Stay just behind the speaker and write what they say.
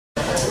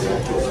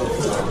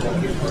Good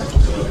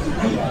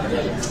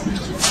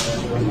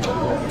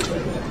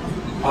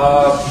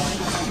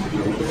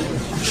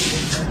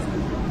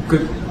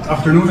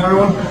afternoon,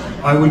 everyone.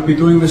 I will be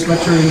doing this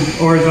lecture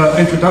or the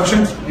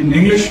introduction in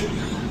English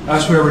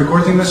as we are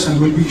recording this, and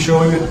we'll be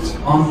showing it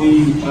on the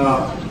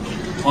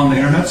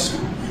internet.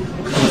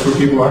 That's where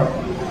people are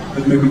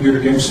that make computer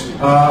games.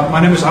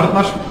 My name is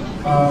Arnar.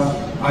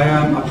 I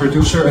am a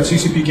producer at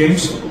CCP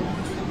Games.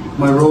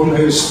 My role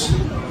is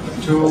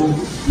to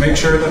make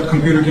sure that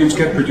computer games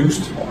get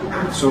produced.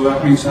 So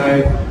that means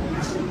I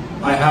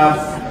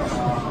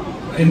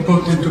have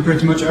input into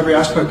pretty much every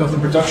aspect of the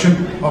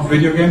production of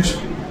video games,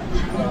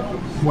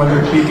 whether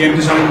it be game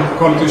design,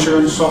 quality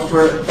assurance,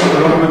 software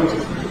development,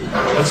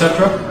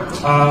 etc.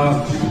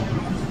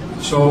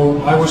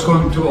 So I was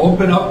going to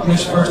open up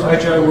this first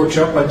IGI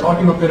workshop by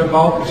talking a bit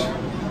about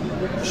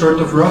sort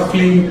of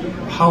roughly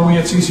how we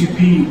at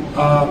CCP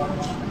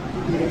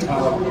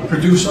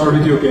produce our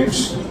video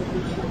games,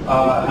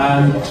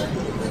 and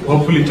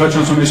hopefully touch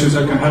on some issues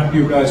that can help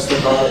you guys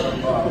that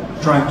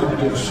are trying to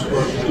produce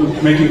or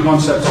making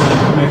concepts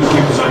and making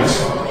game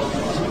designs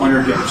on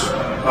your games.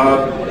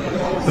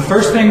 The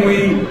first thing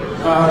we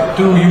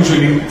do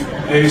usually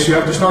is you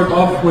have to start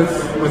off with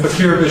a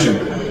clear vision.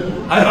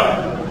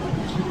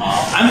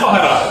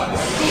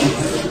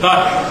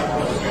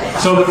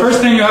 So the first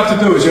thing you have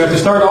to do is you have to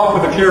start off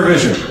with a clear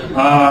vision.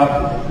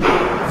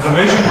 The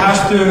vision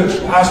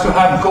has to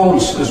have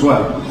goals as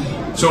well.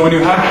 So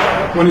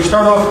when you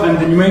start off and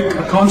then you make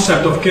a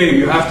concept of game,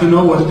 you have to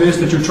know what it is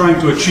that you're trying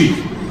to achieve.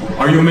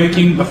 Are you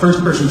making a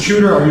first-person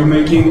shooter? Are you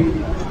making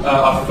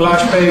a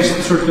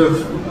flash-based sort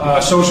of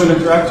social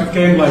interactive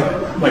game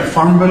like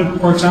Farmville,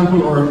 for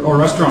example, or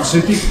Restaurant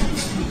City?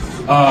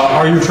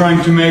 Are you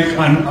trying to make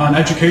an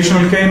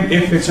educational game?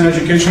 If it's an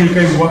educational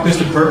game, what is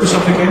the purpose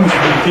of the game? Is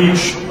it to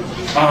teach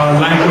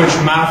language,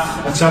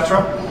 math,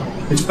 etc.?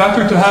 It's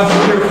better to have a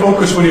clear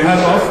focus when you head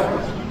off,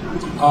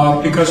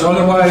 because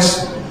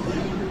otherwise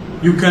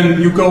you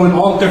go in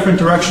all different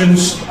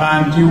directions,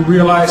 and you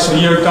realize a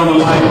year down the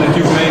line that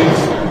you've made,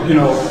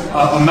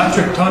 a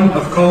metric ton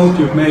of code,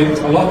 you've made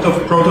a lot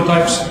of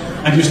prototypes,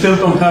 and you still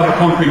don't have a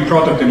concrete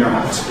product in your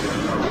hands.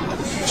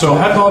 So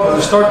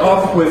start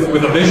off with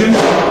a vision,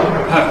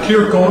 have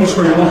clear goals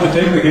where you want to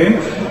take the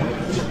game,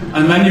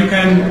 and then you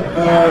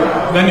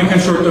can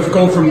sort of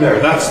go from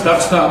there. That's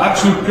the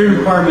absolute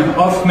pre-requirement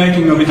of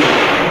making a video game.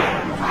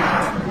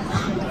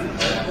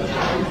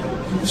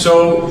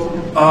 So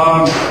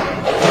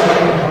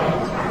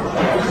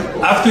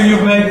after you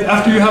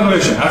have a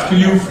vision, after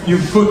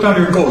you've put down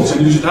your goals,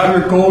 and you should have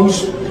your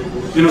goals,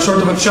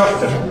 sort of a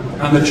chapter,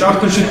 and the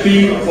chapter should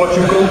be what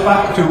you go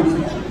back to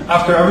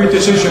after every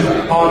decision,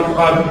 on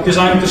a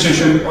design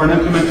decision or an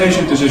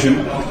implementation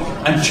decision,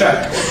 and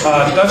check,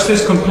 does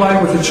this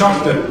comply with the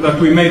chapter that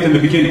we made in the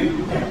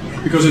beginning?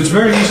 Because it's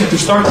very easy to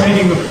start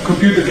making a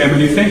computer game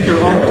and you think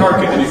you're on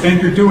target and you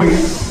think you're doing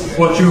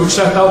what you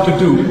set out to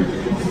do,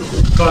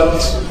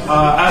 but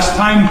as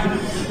time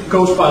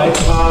goes by,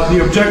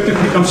 the objective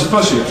becomes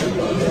fuzzier.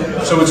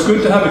 So it's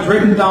good to have it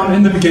written down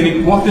in the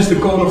beginning, what is the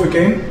goal of the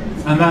game,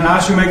 and then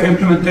as you make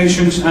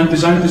implementations and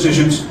design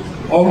decisions,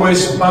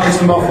 always balance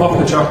them off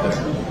the chapter.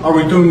 Are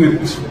we doing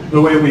it the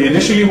way we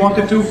initially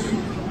wanted to?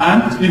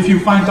 And if you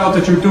find out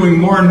that you're doing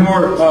more and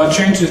more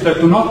changes that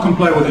do not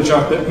comply with the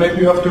chapter,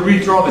 maybe you have to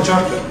redraw the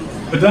chapter.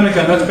 But then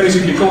again, that's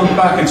basically going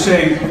back and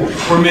saying,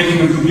 we're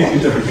making a completely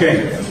different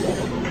game.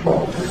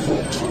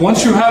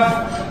 Once you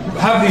have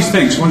these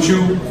things, once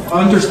you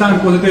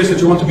understand what it is that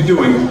you want to be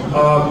doing,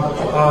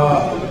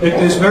 it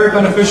is very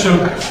beneficial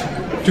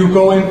to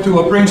go into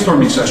a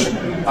brainstorming session.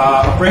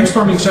 A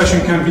brainstorming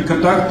session can be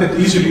conducted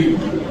easily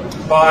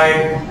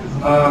by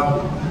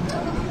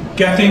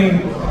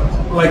getting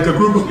like a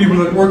group of people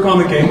that work on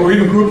the game, or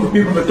even a group of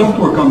people that don't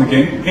work on the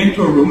game,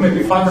 into a room,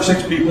 maybe 5 or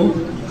 6 people,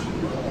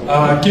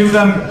 give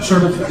them,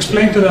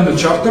 explain to them the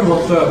chapter,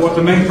 what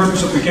the main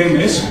purpose of the game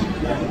is,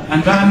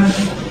 and then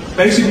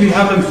basically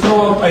have them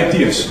throw out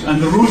ideas.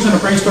 And the rules in a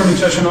brainstorming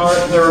session are,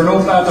 there are no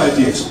bad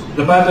ideas.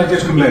 The bad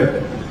ideas come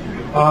later.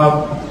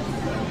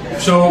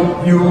 So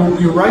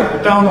you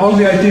write down all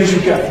the ideas you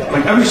get,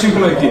 like every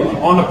single idea,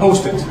 on a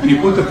post-it, and you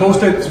put the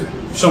post-it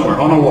somewhere,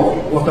 on a wall,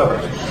 whatever.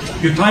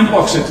 You time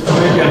box it for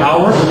maybe an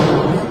hour,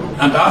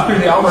 and after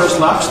the hour has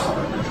lapsed,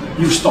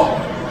 you stop.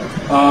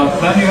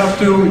 Then you have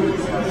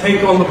to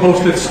take all the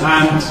post-its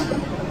and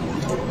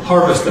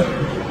harvest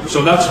them.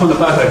 So that's when the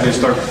bad ideas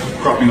start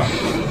cropping up.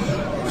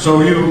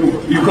 So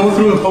you go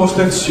through the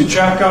post-its, you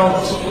check out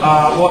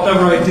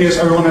whatever ideas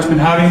everyone has been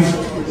having.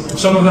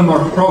 Some of them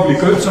are probably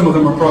good, some of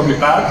them are probably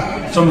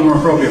bad, some of them are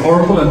probably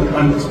horrible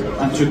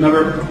and should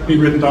never be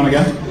written down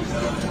again.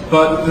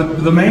 But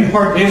the main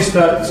part is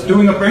that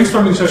doing a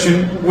brainstorming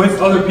session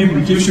with other people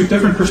gives you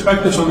different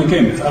perspectives on the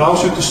game. It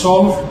allows you to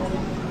solve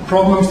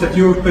problems that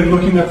you've been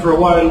looking at for a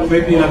while,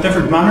 maybe in a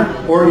different manner,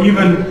 or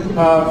even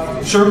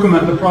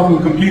circumvent the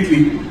problem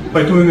completely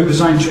by doing a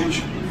design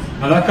change.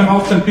 And that can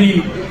often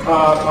be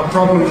a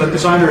problem that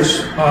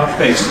designers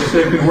face. If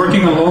they've been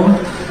working alone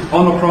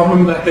on a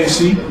problem that they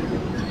see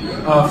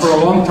for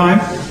a long time,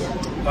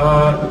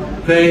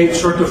 they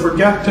sort of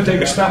forget to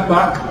take a step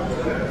back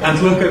and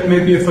look at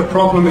maybe if a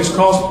problem is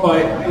caused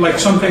by like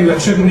something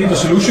that shouldn't need a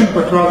solution,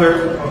 but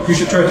rather you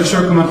should try to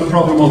circumvent the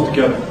problem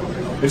altogether.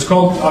 It's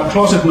called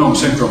closet gnome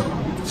syndrome.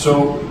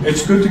 So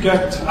it's good to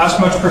get as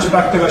much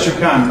perspective as you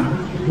can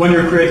when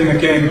you're creating a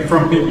game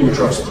from people you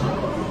trust.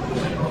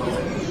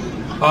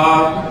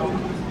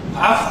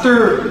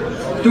 After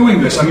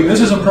doing this, I mean, this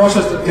is a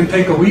process that can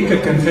take a week,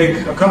 it can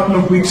take a couple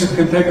of weeks, it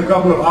can take a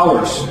couple of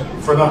hours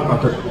for that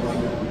matter.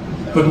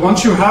 But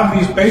once you have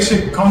these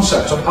basic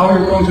concepts of how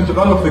you're going to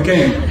develop the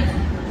game,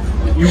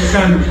 you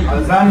can,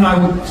 then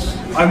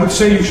I would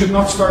say you should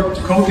not start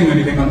coding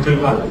anything until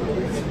then.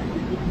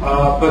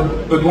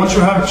 But once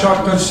you have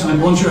chapters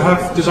and once you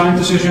have design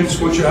decisions,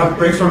 once you have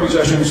brainstorming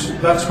sessions,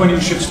 that's when you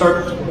should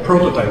start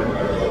prototyping.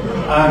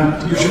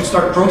 And you should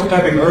start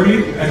prototyping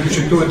early and you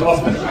should do it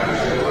often.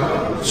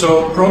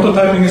 So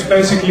prototyping is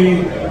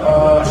basically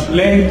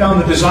laying down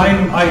the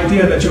design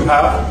idea that you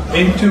have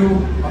into,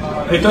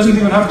 it doesn't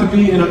even have to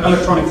be in an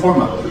electronic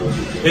format.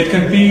 It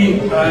can be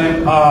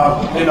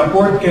in a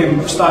board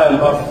game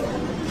style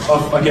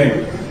of a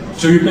game.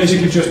 So you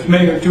basically just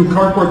do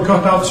cardboard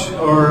cutouts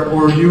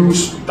or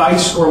use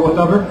dice or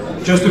whatever,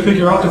 just to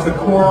figure out if the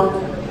core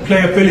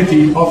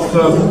playability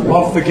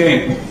of the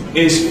game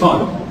is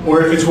fun,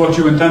 or if it's what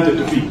you intended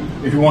to be.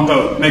 If you want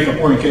to make a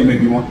boring game,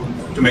 maybe you want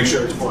to make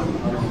sure it's fun.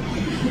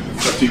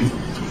 It's up to you.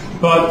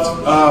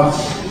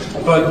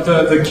 But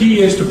the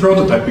key is to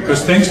prototype,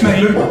 because things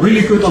may look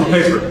really good on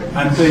paper,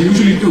 and they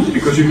usually do,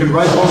 because you can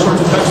write all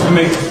sorts of text to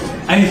make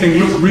anything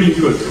look really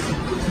good.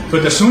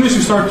 But as soon as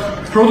you start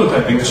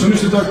prototyping, as soon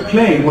as you start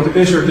playing what it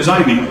is you're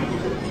designing,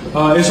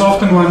 is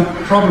often when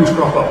problems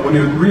crop up, when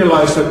you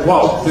realize that,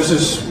 wow, this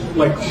is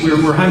like,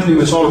 we're handling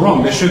this all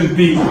wrong. This shouldn't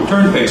be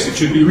turn-based, it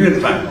should be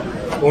real-time,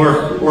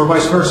 or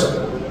vice versa.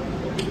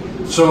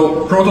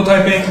 So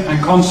prototyping and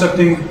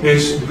concepting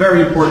is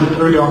very important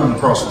early on in the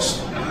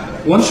process.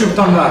 Once you've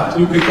done that,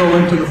 you can go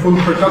into the full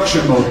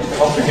production mode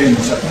of the game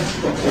itself.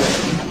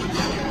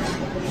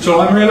 So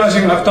I'm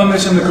realizing I've done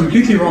this in the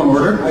completely wrong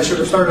order. I should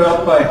have started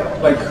out by,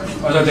 like,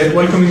 as I did,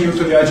 welcoming you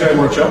to the IGI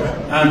Workshop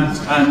and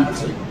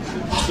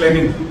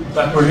explaining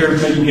that we're here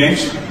making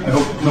games. I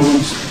hope no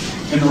one's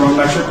in the wrong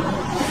lecture.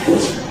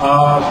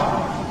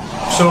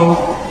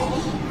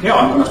 Yeah,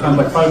 I'm going to spend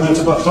like 5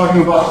 minutes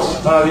talking about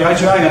the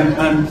IGI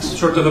and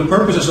sort of the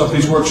purposes of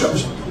these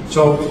workshops.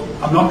 So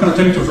I'm not going to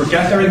tell you to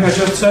forget everything I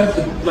just said,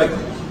 like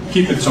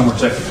keep it somewhere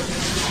safe.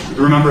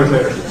 Remember it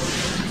later.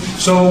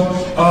 So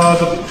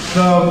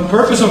the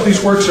purpose of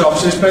these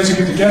workshops is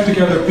basically to get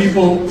together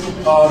people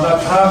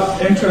that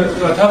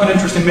have an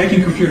interest in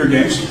making computer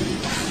games,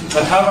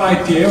 that have an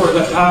idea or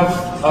that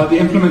have the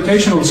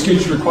implementational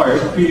skills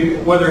required,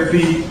 whether it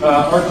be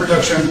art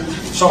production,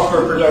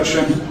 software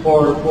production,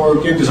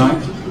 or game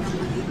design,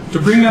 to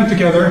bring them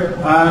together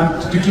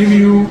and to give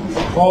you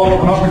all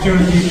an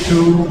opportunity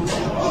to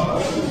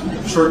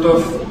sort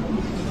of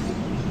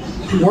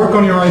work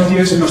on your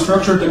ideas in a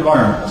structured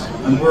environment.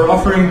 And we're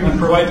offering and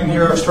providing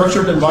here a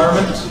structured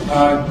environment,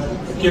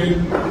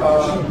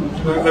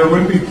 there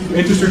will be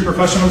industry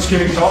professionals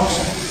giving talks,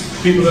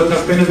 people that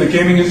have been in the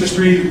gaming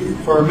industry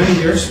for many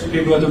years,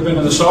 people that have been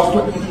in the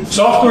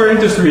software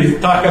industry,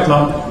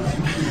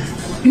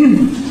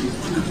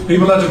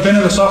 people that have been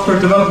in the software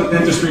development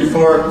industry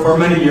for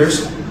many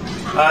years.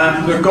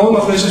 And the goal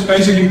of this is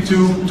basically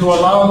to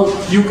allow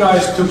you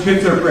guys to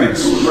pick their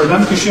brains, for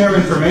them to share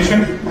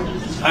information,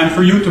 and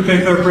for you to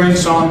pick their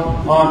brains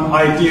on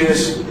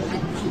ideas,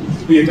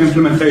 be it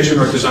implementation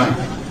or design.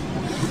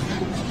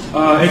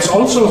 It's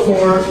also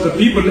for the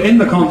people in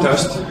the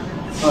contest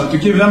to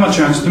give them a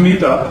chance to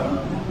meet up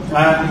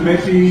and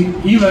maybe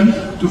even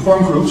to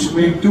form groups.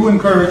 We do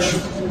encourage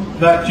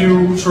that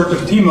you sort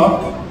of team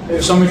up.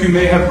 Some of you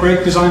may have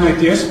great design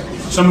ideas.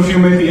 Some of you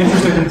may be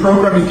interested in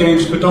programming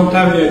games but don't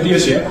have any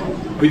ideas yet.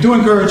 We do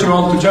encourage you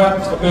all to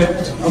chat a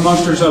bit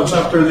amongst yourselves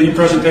after the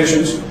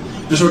presentations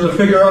to sort of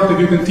figure out if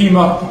you can team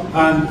up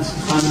and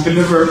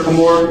deliver a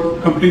more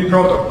complete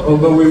product,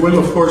 although we will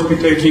of course be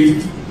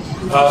taking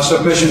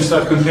submissions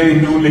that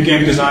contain only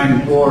game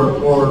design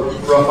or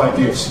rough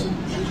ideas.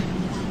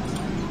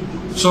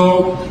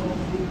 So,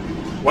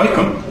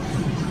 welcome.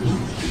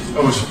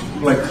 That was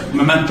like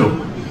memento,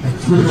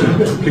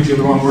 completely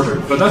the wrong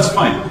order, but that's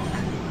fine.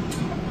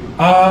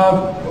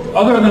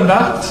 Other than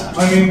that,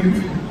 I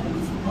mean,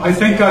 I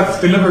think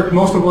I've delivered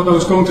most of what I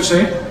was going to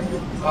say.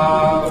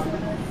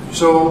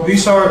 So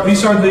these are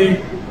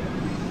the,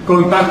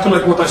 going back to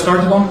like what I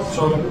started on,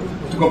 so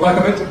to go back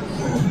a bit,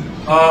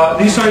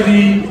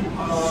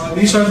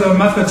 these are the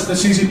methods that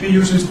CCP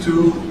uses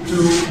to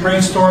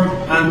brainstorm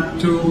and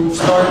to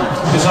start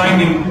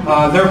designing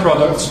their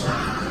products.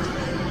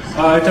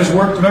 It has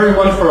worked very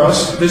well for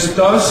us. This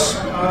does,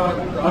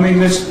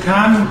 this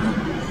can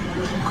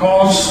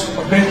cause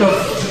a bit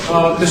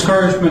of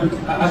discouragement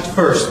at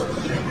first,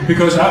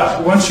 because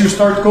once you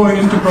start going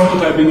into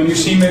prototyping and you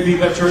see maybe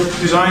that your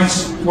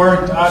designs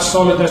weren't as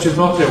solid as you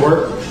thought they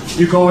were,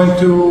 you go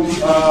into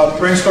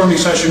brainstorming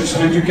sessions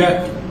and you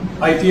get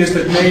ideas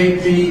that may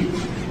be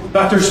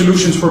better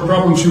solutions for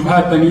problems you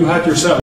had than you had yourself.